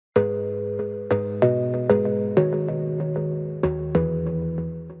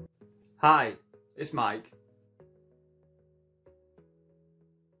Hi, it's Mike.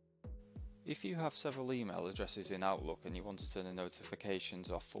 If you have several email addresses in Outlook and you want to turn the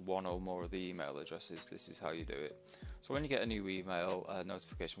notifications off for one or more of the email addresses, this is how you do it. So when you get a new email, a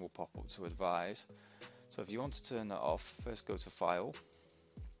notification will pop up to advise. So if you want to turn that off, first go to File,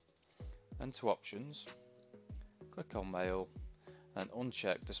 then to Options, click on Mail, and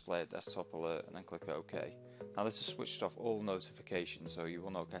uncheck Display Desktop Alert, and then click OK. Now this has switched off all notifications, so you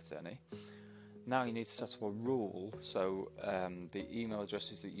will not get any. Now you need to set up a rule, so the email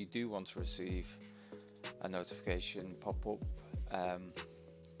addresses that you do want to receive a notification pop up,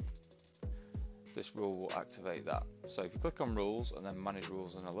 this rule will activate that. So if you click on Rules and then Manage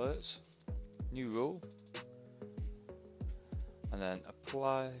Rules and Alerts, New Rule, and then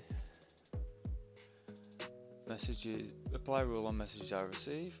Apply Rule on Messages I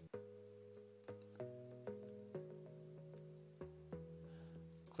Receive.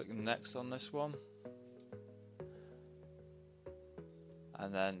 Click Next on this one,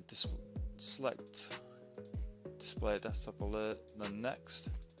 and then select Display Desktop Alert, then Next,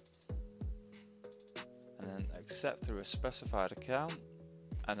 and then Accept through a specified account,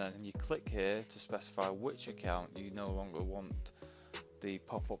 and then you click here to specify which account you no longer want the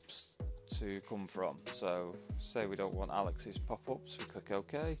pop-ups to come from. So say we don't want Alex's pop-ups, we click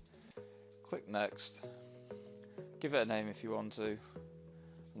OK, click Next, give it a name if you want to,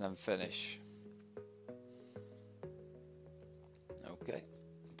 and then Finish. OK,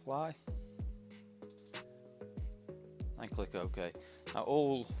 Apply, and click OK. Now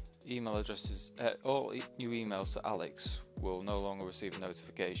all email addresses, all new emails to Alex will no longer receive a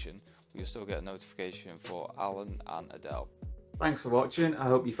notification. You'll still get a notification for Alan and Adele. Thanks for watching. I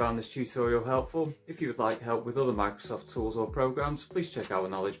hope you found this tutorial helpful. If you would like help with other Microsoft tools or programs, please check out our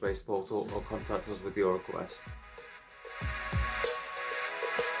knowledge base portal or contact us with your request.